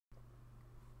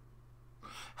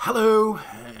Hello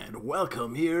and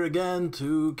welcome here again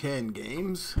to Ken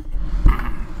Games.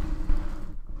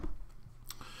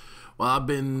 Well, I've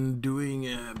been doing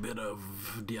a bit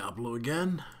of Diablo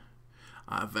again.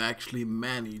 I've actually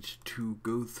managed to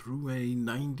go through a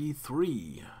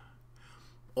 93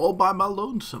 all by my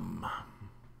lonesome.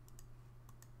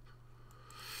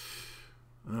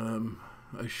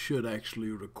 I should actually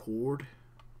record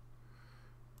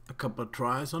a couple of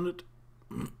tries on it.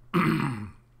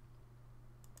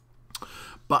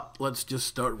 But let's just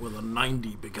start with a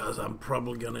 90 because I'm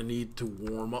probably going to need to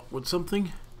warm up with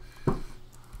something.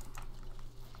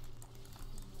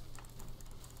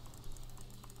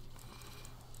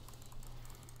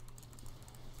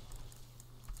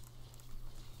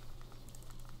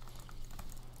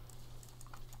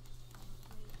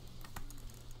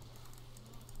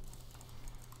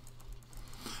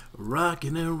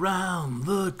 Rocking around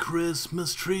the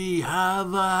Christmas tree,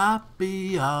 have a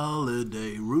happy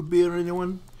holiday. Root beer,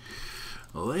 anyone?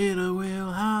 Later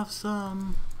we'll have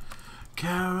some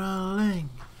caroling.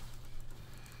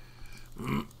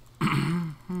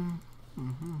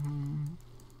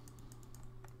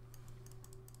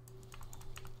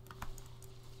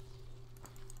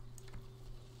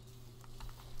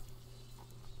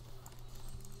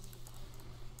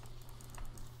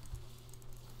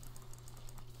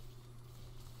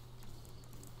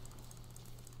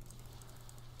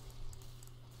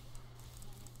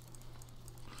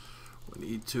 We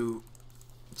need to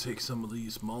take some of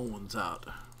these small ones out.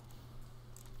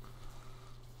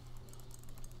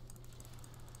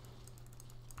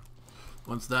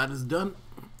 Once that is done,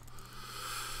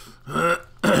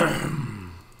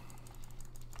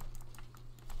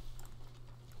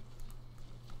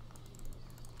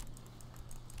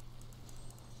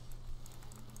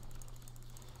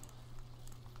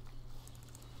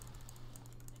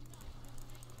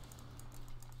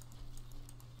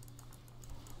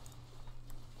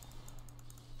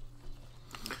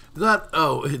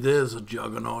 oh, it is a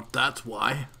juggernaut, that's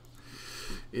why.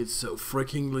 It's so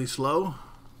frickingly slow.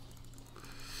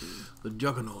 The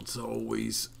juggernauts are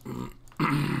always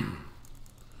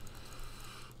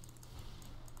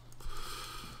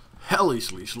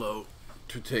hellishly slow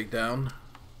to take down.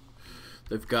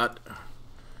 They've got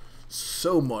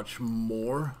so much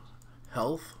more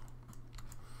health.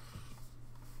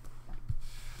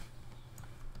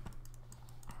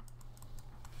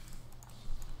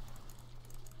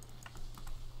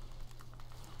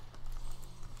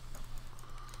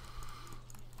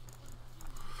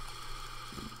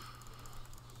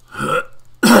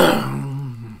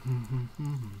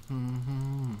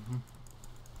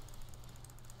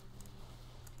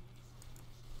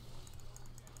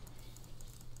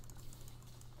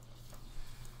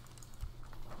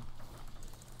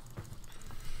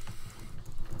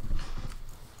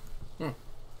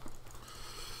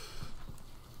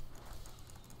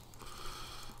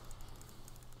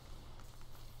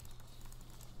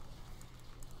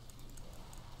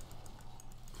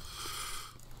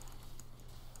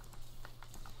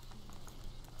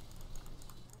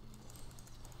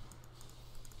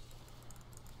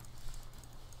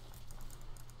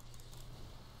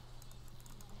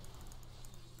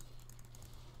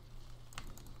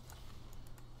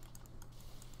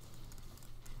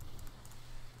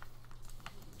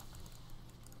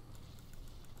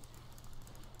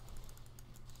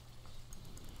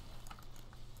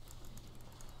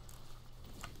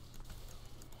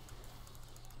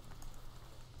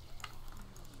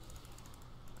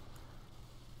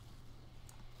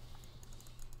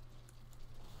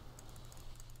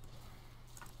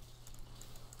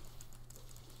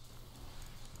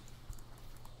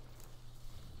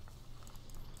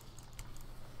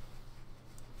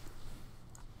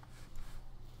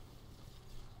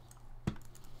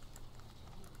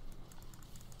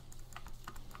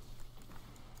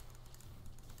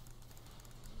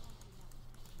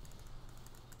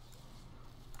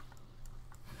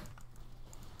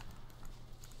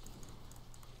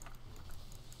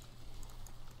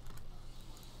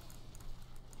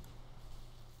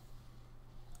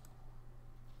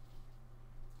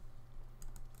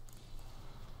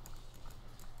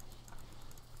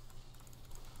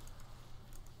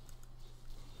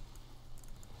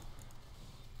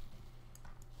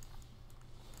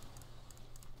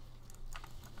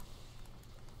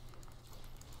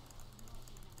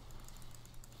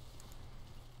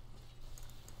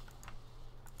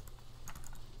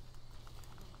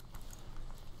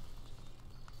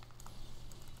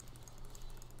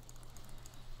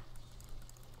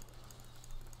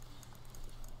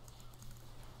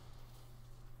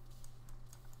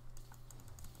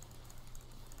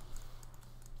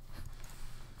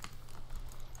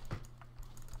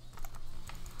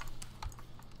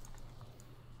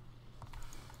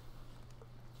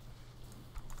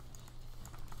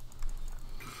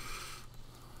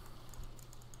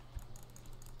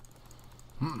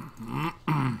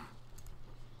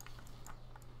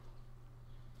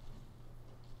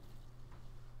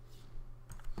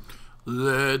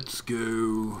 Let's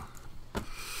go.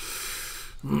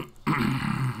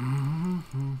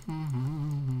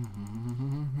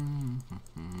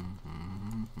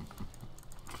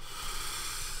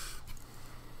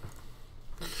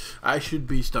 I should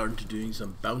be starting to doing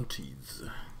some bounties.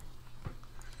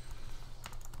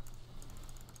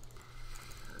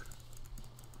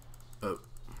 Oh.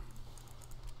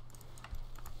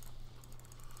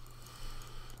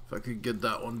 If I could get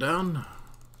that one down.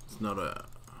 It's not a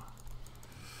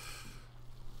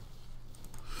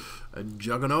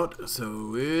juggernaut,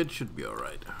 so it should be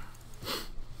alright.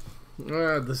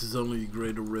 This is only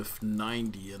Greater Rift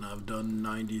 90 and I've done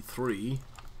 93.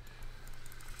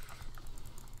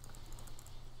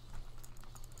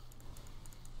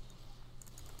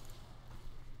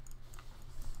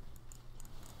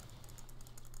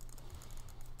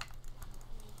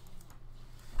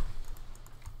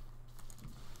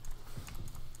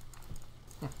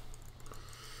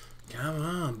 Come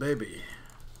on, baby.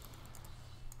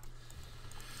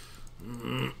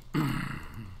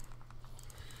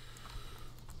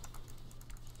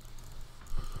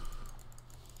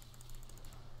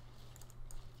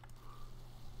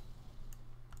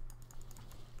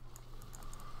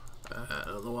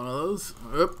 Another one of those.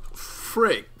 Oop,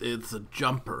 frick, it's a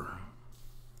jumper.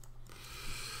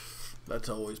 That's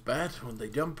always bad when they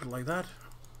jump like that.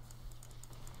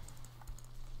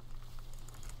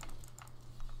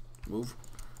 Move.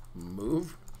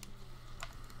 Move.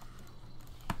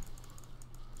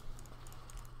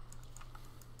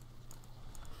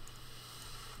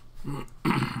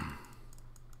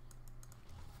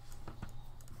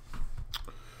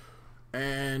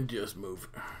 And just move.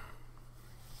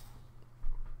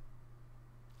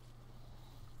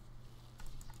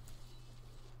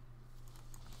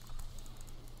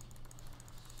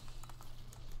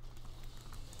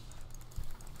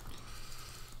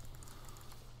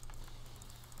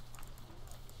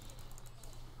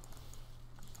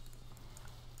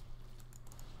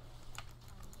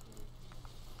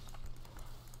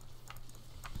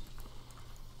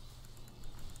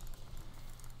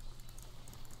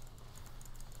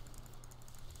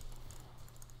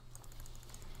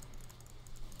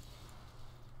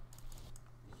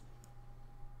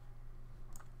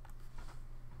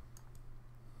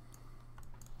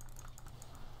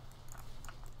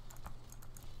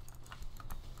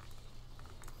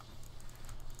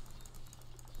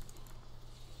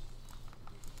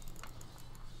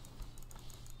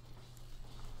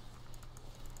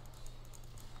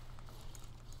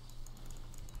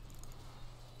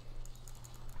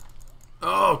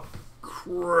 Oh,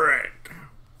 crick.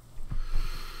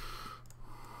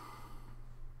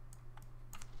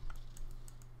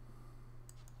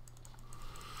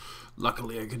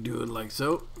 Luckily, I could do it like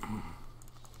so.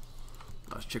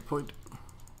 Last checkpoint.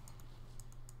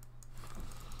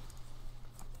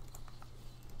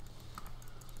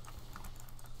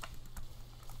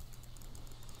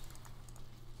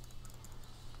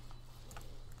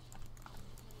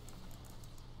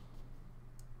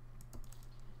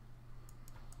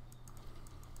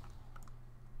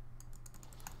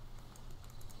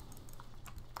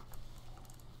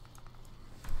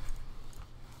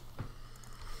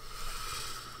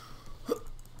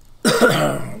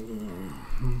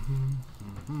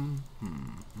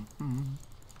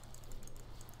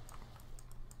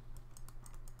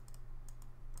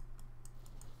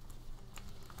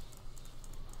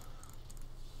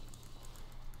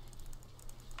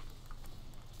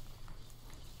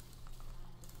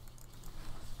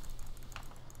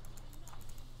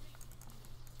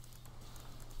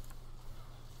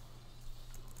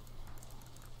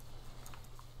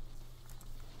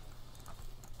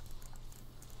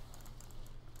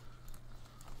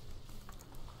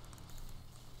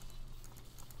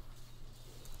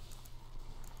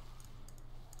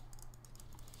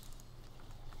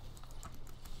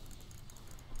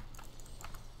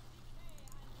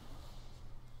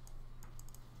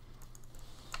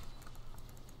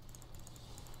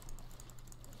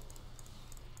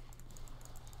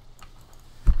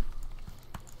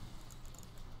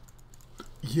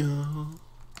 Yeah.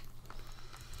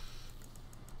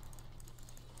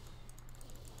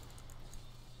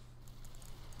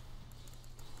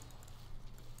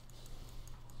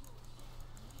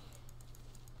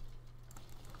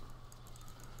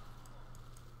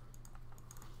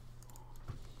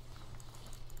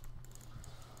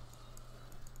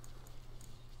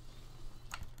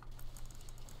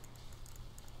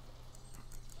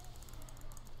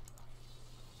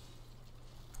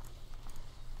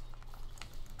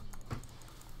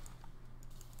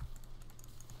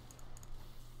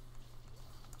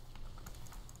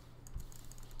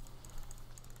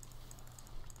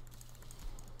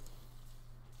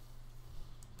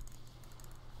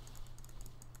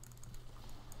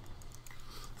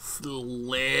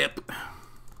 Slip.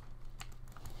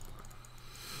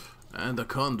 And a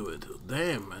conduit.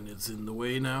 Damn, and it's in the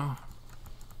way now.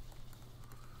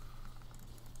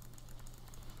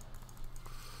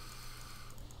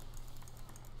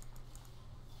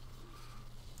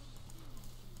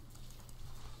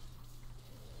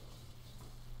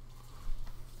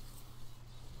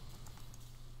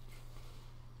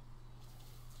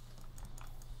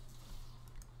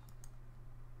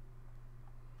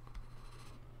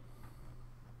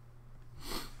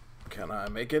 Can I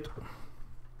make it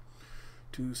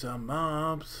to some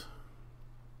mobs?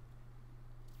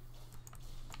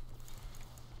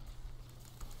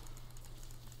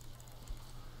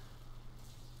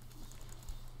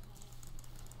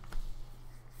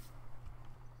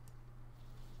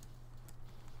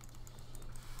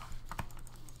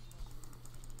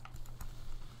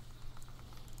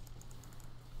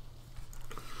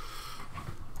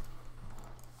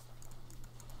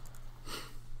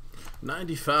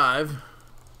 $95,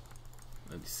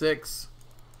 $96. Is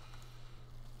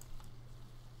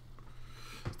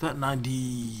that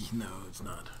 90? No, it's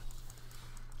not.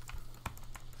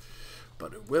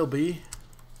 But it will be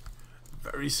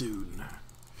very soon.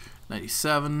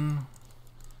 97.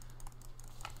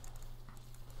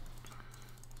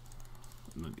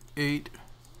 98.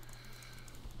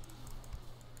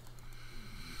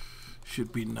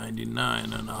 Should be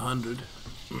 99 and 100.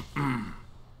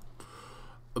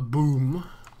 Boom.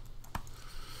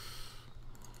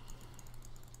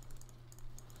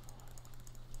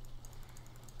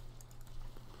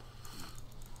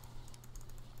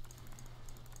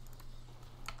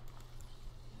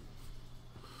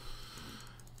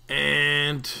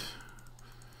 And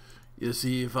you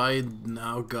see, if I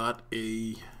now got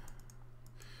a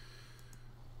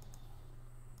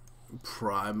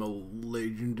primal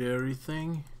legendary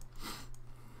thing,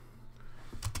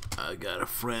 I got a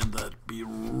friend that'd be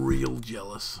real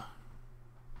jealous.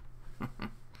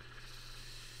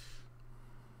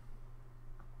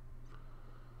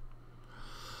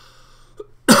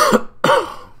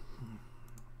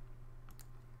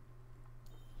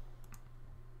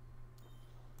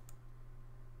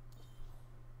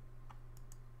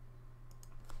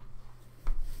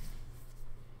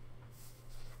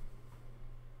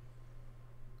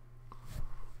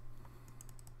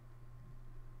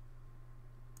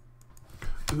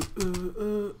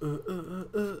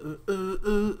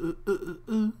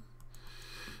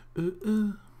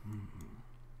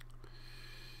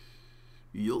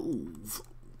 Yolls,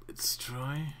 let's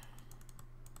try.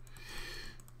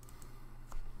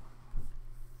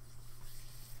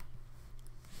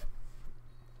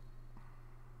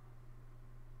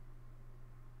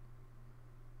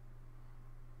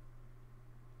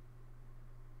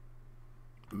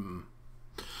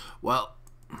 Well,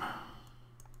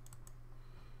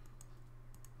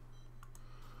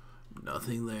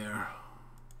 nothing there.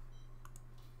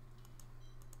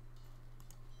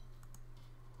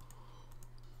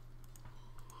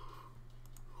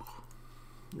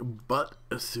 But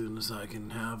as soon as I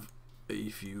can have a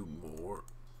few more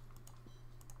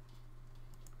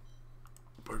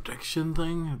protection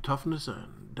thing, toughness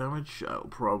and damage, I'll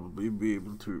probably be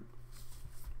able to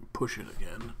push it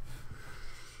again.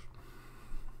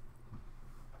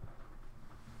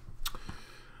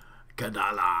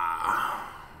 Kadala.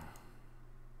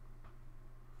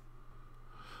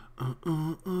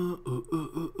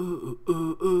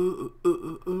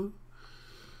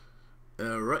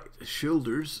 Alright,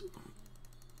 shoulders.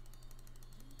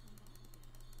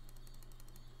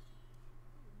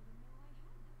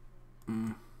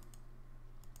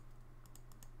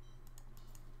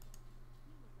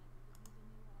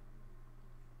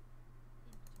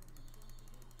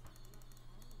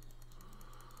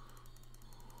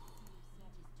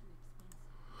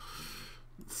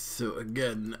 So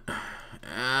again,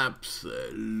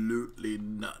 absolutely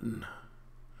nothing.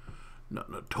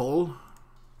 Nothing at all.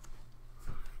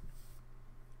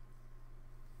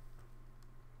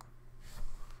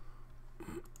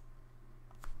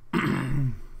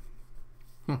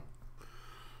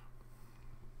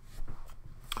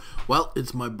 Well,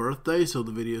 it's my birthday, so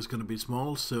the video is going to be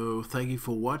small, so thank you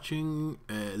for watching.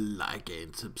 Like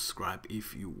and subscribe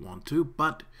if you want to,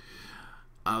 but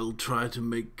I'll try to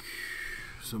make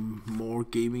some more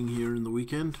gaming here in the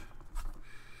weekend.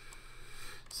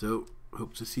 So,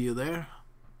 hope to see you there.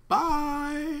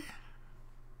 Bye!